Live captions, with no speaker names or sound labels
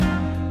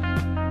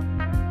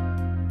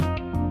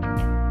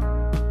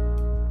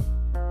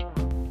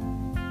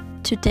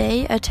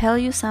Today I tell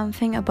you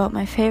something about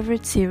my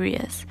favorite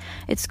series.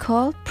 It's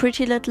called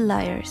Pretty Little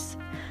Liars.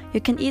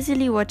 You can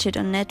easily watch it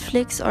on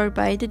Netflix or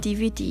buy the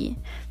DVD.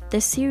 The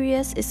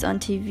series is on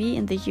TV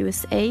in the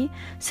USA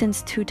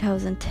since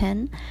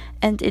 2010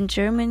 and in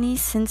Germany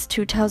since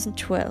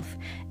 2012.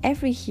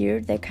 Every year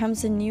there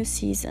comes a new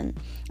season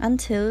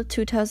until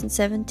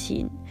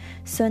 2017.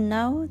 So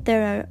now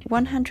there are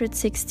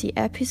 160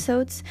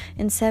 episodes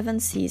in 7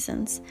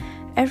 seasons.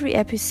 Every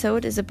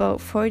episode is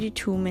about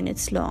 42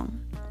 minutes long.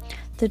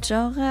 The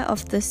genre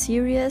of the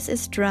series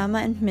is drama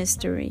and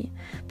mystery,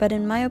 but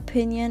in my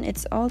opinion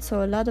it's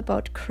also a lot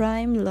about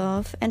crime,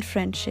 love and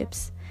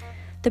friendships.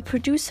 The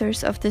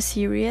producers of the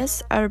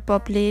series are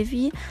Bob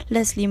Levy,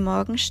 Leslie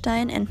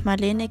Morgenstein and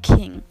Marlene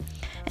King,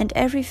 and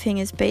everything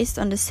is based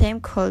on the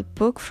same cult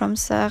book from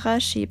Sarah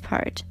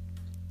Shepard.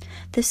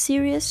 The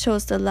series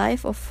shows the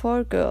life of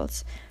 4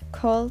 girls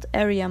called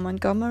Aria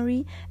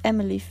Montgomery,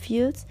 Emily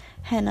Fields,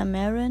 Hannah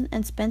Marin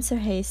and Spencer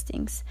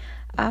Hastings,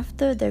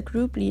 after their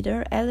group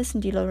leader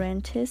Alison De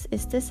Laurentiis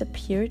is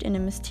disappeared in a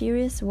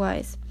mysterious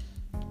wise.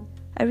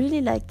 I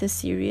really like this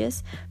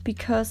series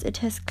because it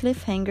has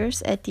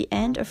cliffhangers at the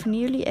end of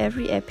nearly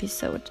every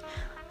episode.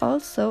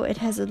 Also, it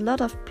has a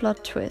lot of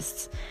plot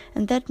twists,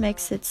 and that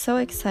makes it so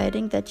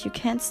exciting that you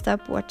can't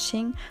stop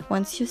watching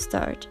once you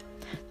start.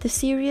 The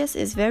series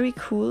is very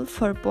cool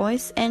for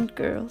boys and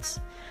girls.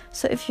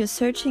 So if you're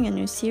searching a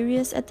new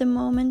series at the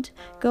moment,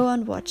 go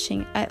on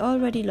watching. I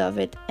already love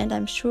it and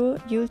I'm sure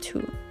you'll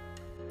too.